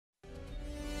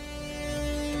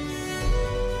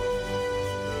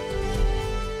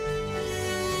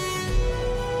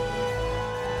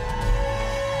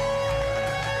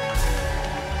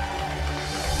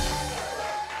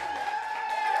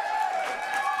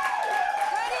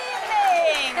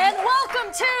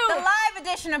Welcome to the live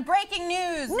edition of Breaking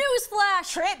News.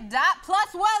 Newsflash.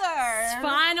 Trip.plus weather.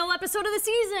 Final episode of the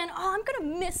season. Oh, I'm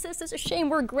gonna miss this. It's a shame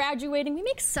we're graduating. We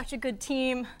make such a good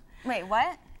team. Wait,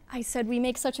 what? I said we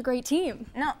make such a great team.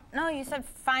 No, you said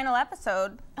final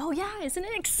episode. Oh yeah, isn't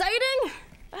it exciting?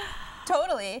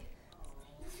 Totally.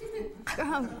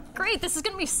 Great, this is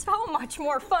gonna be so much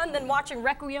more fun than watching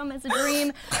Requiem as a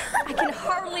Dream. I can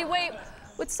hardly wait.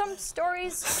 Would some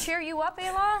stories cheer you up,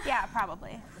 Ayla? Yeah,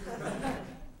 probably.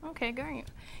 Okay, great.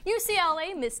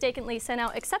 UCLA mistakenly sent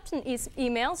out acceptance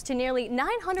emails to nearly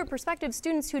 900 prospective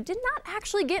students who did not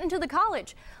actually get into the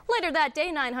college. Later that day,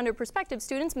 900 prospective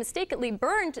students mistakenly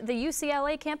burned the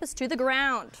UCLA campus to the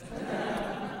ground.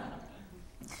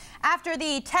 After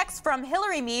the text from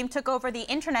Hillary meme took over the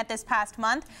internet this past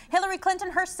month, Hillary Clinton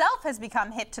herself has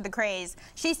become hip to the craze.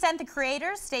 She sent the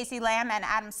creators, Stacey Lamb and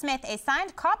Adam Smith, a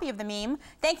signed copy of the meme,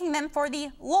 thanking them for the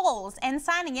lols and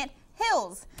signing it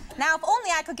Hills. Now, if only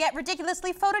I could get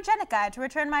ridiculously photogenic guy to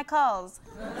return my calls.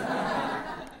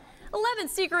 11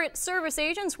 Secret Service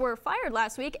agents were fired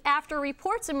last week after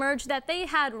reports emerged that they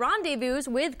had rendezvous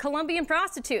with Colombian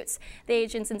prostitutes. The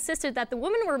agents insisted that the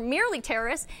women were merely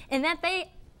terrorists and that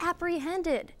they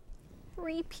apprehended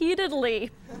repeatedly.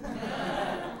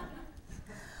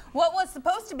 What was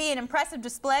supposed to be an impressive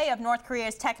display of North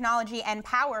Korea's technology and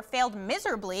power failed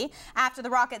miserably after the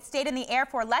rocket stayed in the air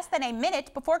for less than a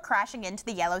minute before crashing into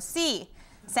the Yellow Sea.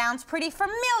 Sounds pretty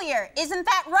familiar, isn't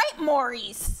that right,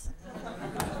 Maurice?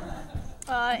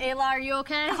 Ayla, are you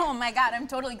okay? Oh my God, I'm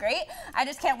totally great. I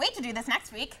just can't wait to do this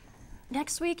next week.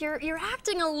 Next week, you're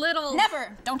acting a little...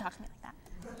 Never! Don't talk to me like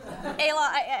that.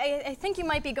 Ayla, I think you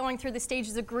might be going through the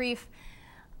stages of grief.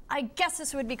 I guess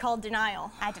this would be called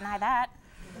denial. I deny that.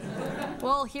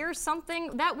 Well, here's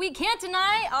something that we can't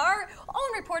deny. Our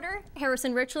own reporter,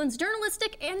 Harrison Richland's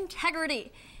journalistic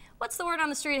integrity. What's the word on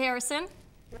the street, Harrison? I'm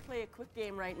gonna play a quick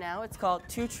game right now. It's called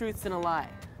Two Truths and a Lie.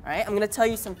 All right, I'm gonna tell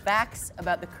you some facts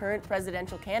about the current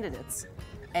presidential candidates,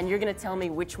 and you're gonna tell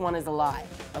me which one is a lie,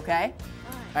 okay?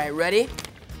 All right, ready?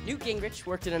 Newt Gingrich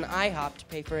worked at an IHOP to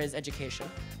pay for his education.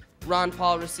 Ron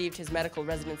Paul received his medical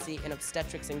residency in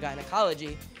obstetrics and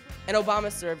gynecology, and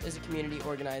Obama served as a community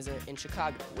organizer in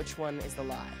Chicago. Which one is the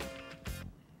lie?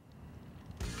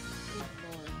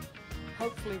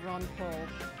 Hopefully Ron Paul.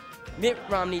 Mitt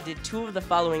Romney did two of the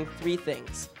following three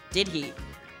things. Did he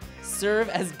serve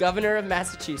as governor of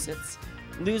Massachusetts,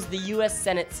 lose the U.S.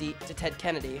 Senate seat to Ted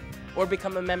Kennedy, or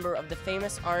become a member of the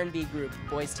famous R&B group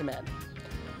Boyz II Men?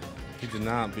 He did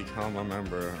not become a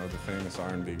member of the famous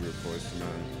R&B group Boyz II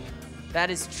Men. That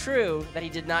is true that he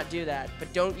did not do that,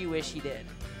 but don't you wish he did?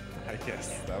 I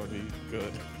guess that would be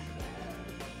good.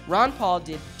 Ron Paul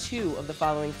did two of the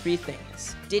following three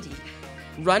things. Did he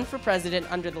run for president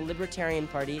under the Libertarian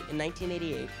Party in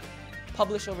 1988,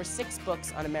 publish over 6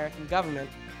 books on American government,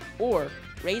 or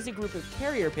raise a group of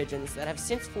carrier pigeons that have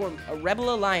since formed a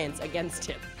rebel alliance against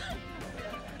him?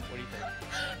 What do you think?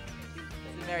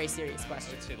 It's a very serious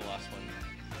question. I'd say the last one.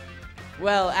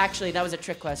 Well, actually, that was a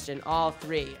trick question. All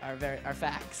three are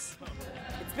facts.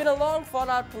 It's been a long,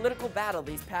 fought-out political battle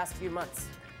these past few months.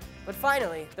 But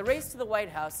finally, the race to the White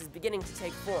House is beginning to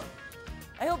take form.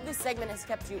 I hope this segment has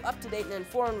kept you up to date and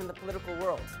informed in the political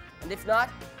world. And if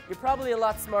not, you're probably a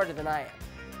lot smarter than I am.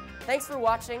 Thanks for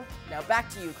watching. Now back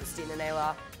to you, Christine and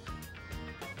Ayla.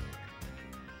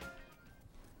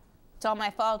 It's all my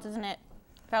fault, isn't it?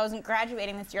 If I wasn't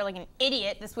graduating this year like an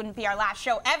idiot, this wouldn't be our last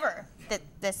show ever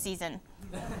this season.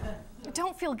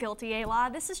 Don't feel guilty,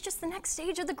 Ayla. This is just the next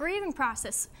stage of the grieving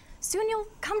process. Soon you'll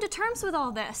come to terms with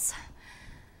all this.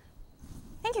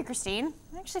 Thank you, Christine.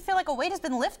 I actually feel like a weight has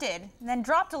been lifted and then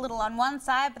dropped a little on one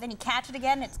side, but then you catch it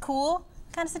again and it's cool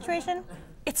kind of situation.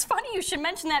 It's funny you should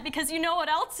mention that because you know what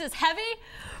else is heavy?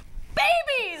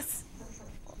 Babies!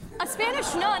 A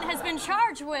Spanish nun has been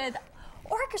charged with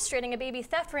orchestrating a baby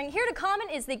theft ring. Here to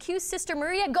comment is the accused sister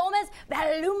Maria Gomez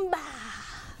Balumba.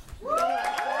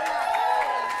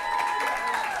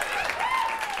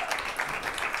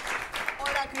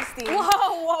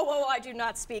 Whoa, I do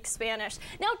not speak Spanish.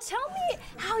 Now tell me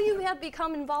how you have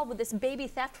become involved with this baby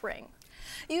theft ring.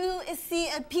 You see,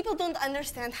 people don't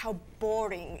understand how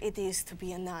boring it is to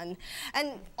be a nun.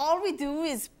 And all we do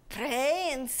is pray,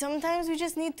 and sometimes we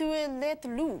just need to let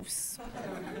loose.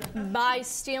 By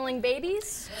stealing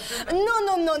babies?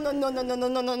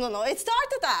 No. It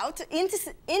started out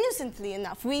innocently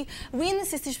enough. We and the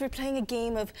sisters were playing a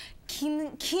game of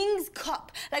King's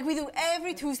Cup, like we do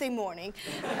every Tuesday morning.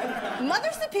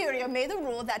 Mother Superior made a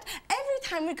rule that every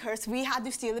time we cursed, we had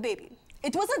to steal a baby.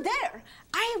 It was a dare.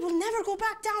 I will never go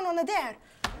back down on a dare.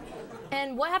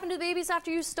 And what happened to the babies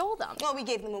after you stole them? Well, we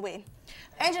gave them away.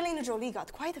 Angelina Jolie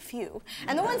got quite a few.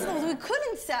 And the ones that we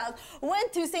couldn't sell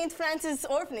went to St. Francis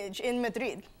Orphanage in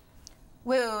Madrid.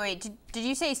 Wait. Did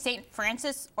you say St.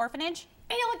 Francis Orphanage?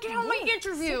 Ayla, get on my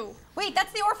interview. Wait,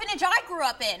 that's the orphanage I grew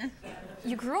up in.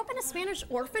 You grew up in a Spanish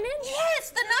orphanage? Yes,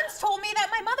 the nuns told me that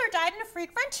my mother died in a freak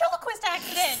ventriloquist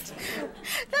accident.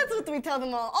 That's what we tell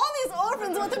them all. All these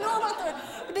orphans want to know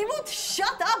about they won't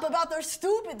shut up about their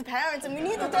stupid parents, and we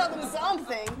need to tell them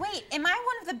something. Wait, am I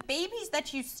one of the babies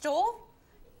that you stole?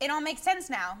 It all makes sense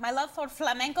now. My love for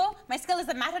flamenco, my skill as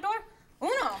a matador.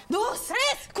 Uno, Dos,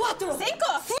 tres, cuatro, cinco.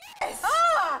 seis.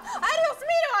 Adios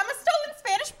mio, I'm a stolen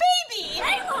Spanish baby.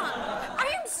 Ayla,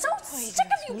 I am so sick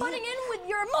of you butting in with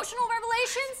your emotional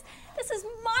revelations. This is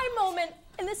my moment,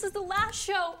 and this is the last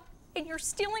show, and you're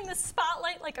stealing the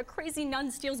spotlight like a crazy nun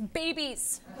steals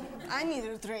babies. I need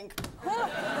a drink. Wait,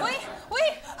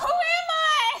 who am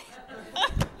I?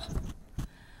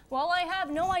 Well, I have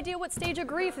no idea what stage of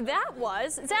grief that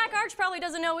was. Zach Arch probably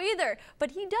doesn't know either,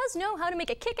 but he does know how to make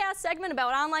a kick-ass segment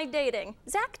about online dating.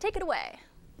 Zach, take it away.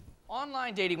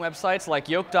 Online dating websites like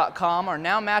Yoke.com are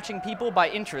now matching people by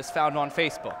interests found on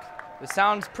Facebook. This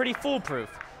sounds pretty foolproof,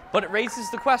 but it raises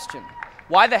the question,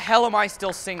 why the hell am I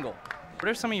still single? What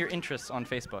are some of your interests on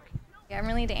Facebook? Yeah, I'm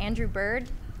really into Andrew Bird,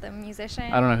 the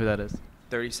musician. I don't know who that is.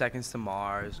 30 Seconds to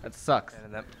Mars. That sucks.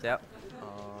 Yep.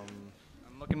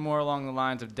 I'm looking more along the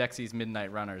lines of Dexy's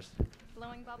Midnight Runners.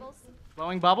 Blowing bubbles?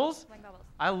 Blowing bubbles? Blowing bubbles.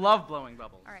 I love blowing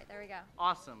bubbles. All right, there we go.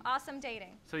 Awesome. Awesome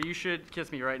dating. So you should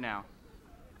kiss me right now.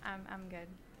 I'm good.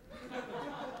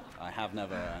 I have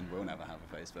never and will never have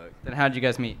a Facebook. Then how'd you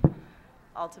guys meet?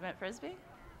 Ultimate Frisbee?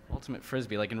 Ultimate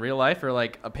Frisbee, like in real life or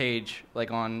like a page,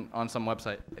 like on some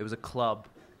website? It was a club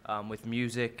with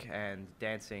music and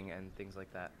dancing and things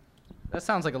like that. That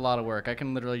sounds like a lot of work. I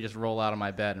can literally just roll out of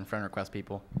my bed and friend request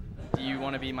people. Do you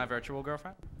want to be my virtual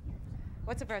girlfriend?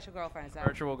 What's a virtual girlfriend? Is that?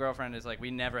 Virtual girlfriend is like we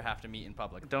never have to meet in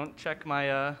public. Don't check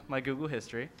my my Google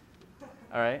history.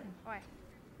 All right? Why?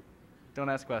 Don't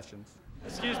ask questions.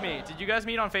 Excuse me, did you guys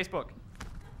meet on Facebook?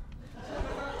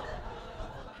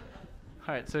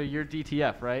 All right, so you're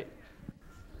DTF, right?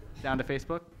 Down to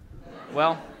Facebook?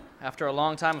 Well, after a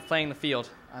long time of playing the field,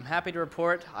 I'm happy to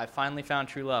report I finally found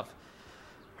true love.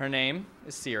 Her name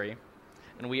is Siri,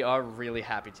 and we are really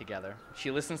happy together.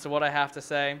 She listens to what I have to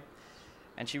say,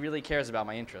 and she really cares about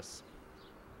my interests.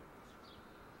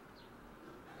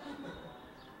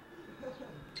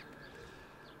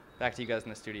 Back to you guys in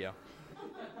the studio.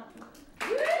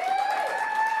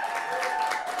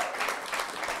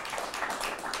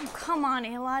 Come on,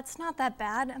 Ayla, it's not that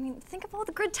bad. I mean, think of all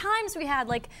the good times we had.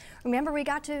 Like, remember we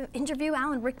got to interview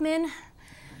Alan Rickman?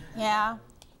 Yeah.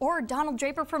 Or Donald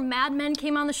Draper from Mad Men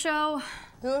came on the show.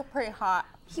 He was pretty hot.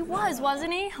 He was,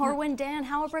 wasn't he? Or when Dan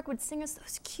Hallebrick would sing us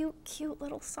those cute, cute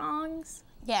little songs.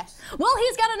 Yes. Well,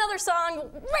 he's got another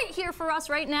song right here for us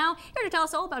right now. Here to tell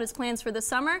us all about his plans for the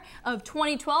summer of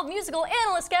 2012, musical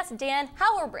analyst guest Dan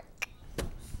Hallebrick.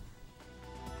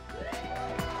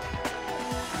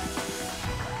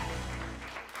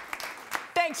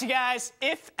 Thanks, you guys.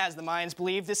 If, as the Mayans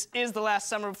believe, this is the last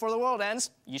summer before the world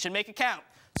ends, you should make it count.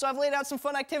 So I've laid out some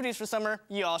fun activities for summer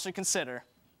you all should consider.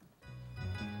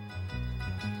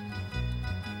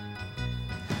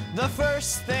 The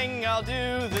first thing I'll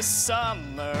do this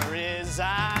summer is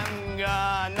I'm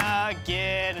gonna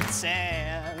get a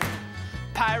tan.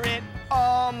 Pirate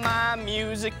all my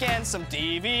music and some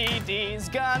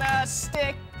DVDs. Gonna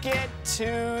stick it to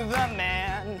the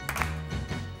man.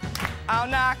 I'll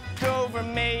knock over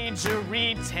major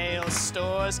retail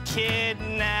stores,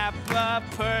 kidnap a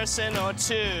person or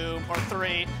two or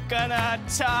three. Gonna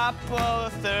topple a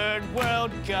third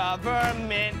world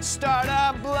government, start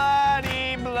a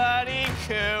bloody, bloody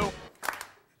coup.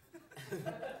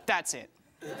 That's it.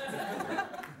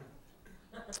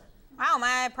 Wow,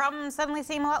 my problems suddenly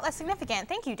seem a lot less significant.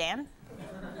 Thank you, Dan.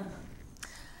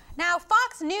 Now,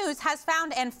 Fox News has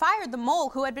found and fired the mole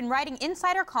who had been writing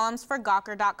insider columns for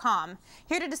Gawker.com.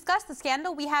 Here to discuss the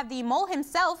scandal, we have the mole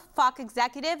himself, Fox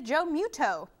executive Joe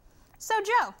Muto. So,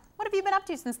 Joe, what have you been up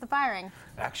to since the firing?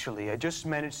 Actually, I just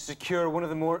managed to secure one of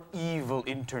the more evil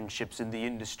internships in the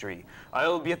industry.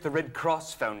 I'll be at the Red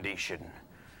Cross Foundation.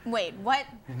 Wait, what?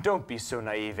 Don't be so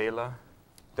naive, Ayla.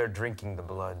 They're drinking the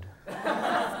blood.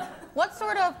 What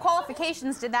sort of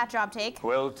qualifications did that job take?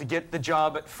 Well, to get the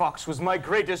job at Fox was my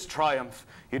greatest triumph.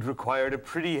 It required a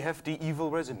pretty hefty evil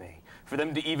resume. For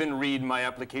them to even read my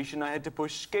application, I had to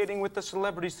push skating with the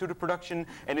celebrities through to production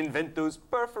and invent those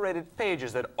perforated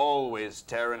pages that always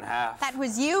tear in half. That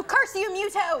was you? Curse you,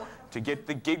 Muto! To get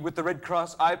the gig with the Red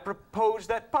Cross, I proposed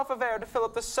that puff of air to fill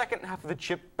up the second half of the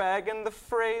chip bag and the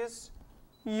phrase,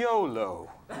 YOLO.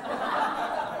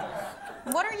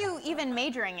 What are you even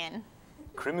majoring in?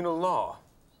 Criminal law.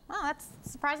 Well, that's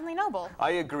surprisingly noble.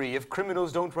 I agree. If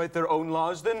criminals don't write their own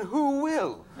laws, then who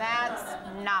will? That's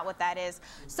not what that is.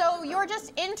 So you're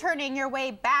just interning your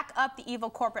way back up the evil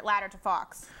corporate ladder to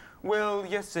Fox. Well,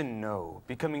 yes and no.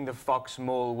 Becoming the Fox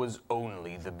Mole was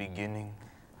only the beginning.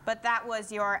 But that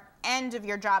was your end of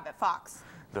your job at Fox.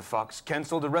 The Fox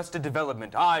canceled Arrested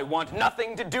Development. I want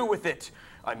nothing to do with it.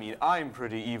 I mean, I'm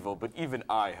pretty evil, but even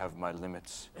I have my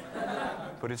limits.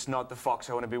 But it's not the Fox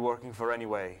I want to be working for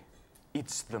anyway.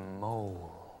 It's the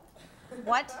mole.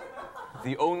 What?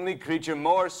 The only creature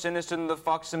more sinister than the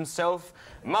Fox himself,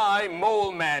 my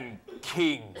Mole Man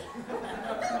King.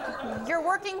 You're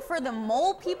working for the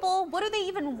mole people? What do they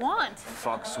even want?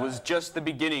 Fox was just the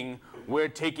beginning. We're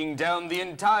taking down the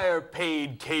entire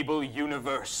paid cable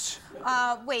universe.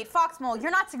 Wait, Fox Mole,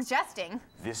 you're not suggesting.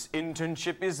 This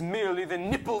internship is merely the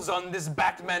nipples on this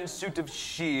Batman suit of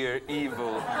sheer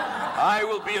evil. I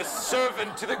will be a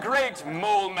servant to the great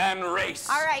Mole Man race.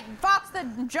 All right, Fox the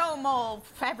Joe Mole,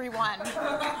 everyone.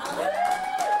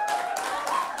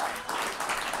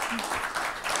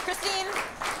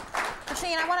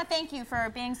 Christine, I want to thank you for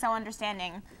being so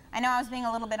understanding. I know I was being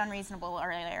a little bit unreasonable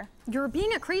earlier. You're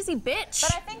being a crazy bitch.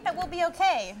 But I think that we'll be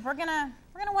okay. We're gonna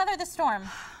weather the storm.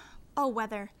 Oh,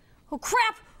 weather. Oh,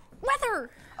 crap! Weather!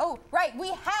 Oh, right, we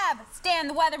have Stan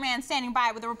the weatherman standing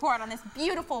by with a report on this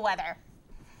beautiful weather.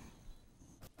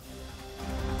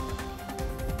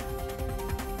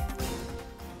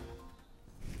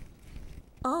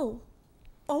 Oh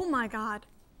my God.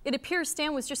 It appears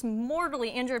Stan was just mortally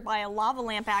injured by a lava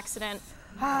lamp accident.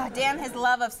 Ah, damn his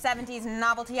love of 70s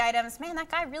novelty items. Man, that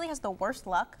guy really has the worst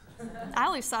luck. I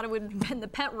always thought it would have been the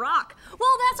pet rock. Well,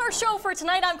 that's our show for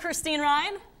tonight. I'm Christine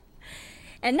Ryan.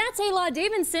 And that's Ayla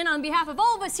Davidson on behalf of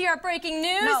all of us here at Breaking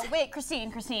News. No, wait,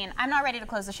 Christine, I'm not ready to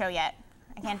close the show yet.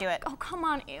 I can't do it. Oh, come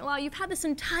on, Ayla. You've had this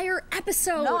entire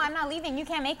episode. No, I'm not leaving. You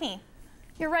can't make me.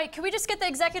 You're right. Can we just get the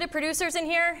executive producers in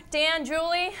here? Dan,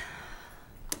 Julie?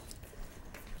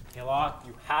 Ayla,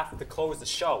 you have to close the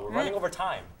show. We're running over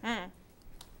time.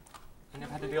 You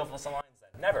never had to deal with us alliance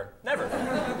then. Never.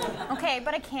 Okay,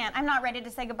 but I can't. I'm not ready to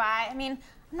say goodbye. I mean,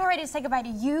 I'm not ready to say goodbye to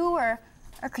you or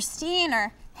Christine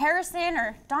or Harrison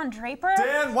or Don Draper.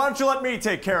 Dan, why don't you let me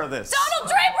take care of this? Donald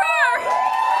Draper!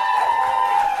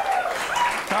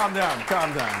 Calm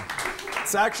down.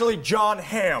 It's actually John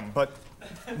Hamm, but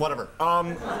whatever.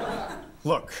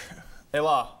 Look,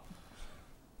 Ayla,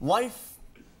 life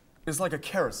is like a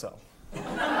carousel.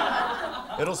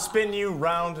 It'll spin you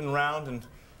round and round, and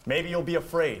maybe you'll be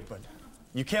afraid, but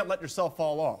you can't let yourself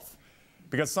fall off,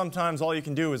 because sometimes all you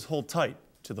can do is hold tight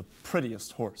to the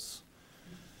prettiest horse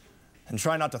and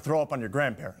try not to throw up on your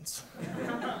grandparents.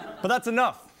 But that's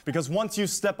enough, because once you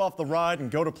step off the ride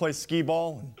and go to play skee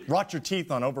ball and rot your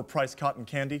teeth on overpriced cotton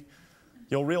candy,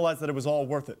 you'll realize that it was all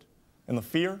worth it. And the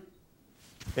fear,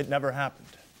 it never happened.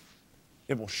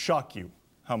 It will shock you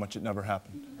how much it never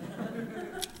happened.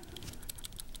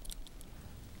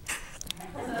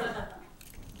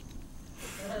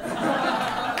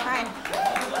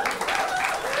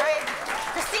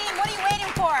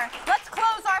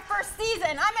 Season.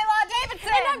 I'm Ayla Davidson.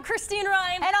 And I'm Christine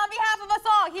Ryan. And on behalf of us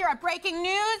all here at Breaking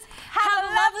News, have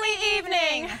a lovely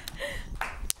evening.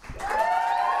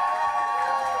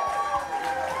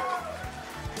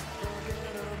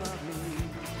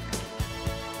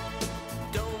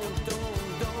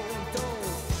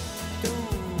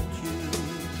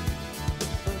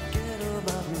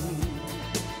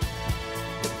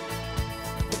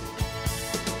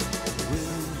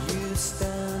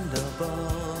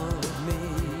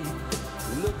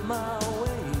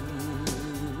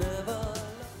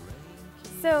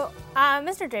 So,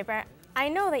 Mr. Draper, I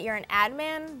know that you're an ad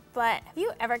man, but have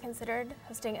you ever considered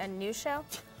hosting a news show?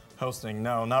 Hosting?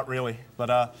 No, not really.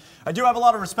 But I do have a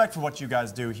lot of respect for what you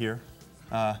guys do here.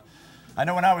 I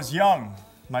know when I was young,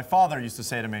 my father used to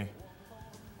say to me,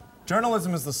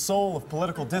 journalism is the soul of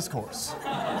political discourse,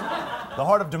 the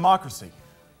heart of democracy.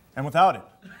 And without it,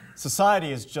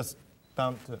 society is just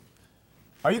bound to...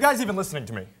 Are you guys even listening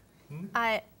to me?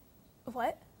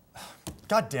 What?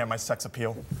 God damn my sex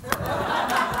appeal.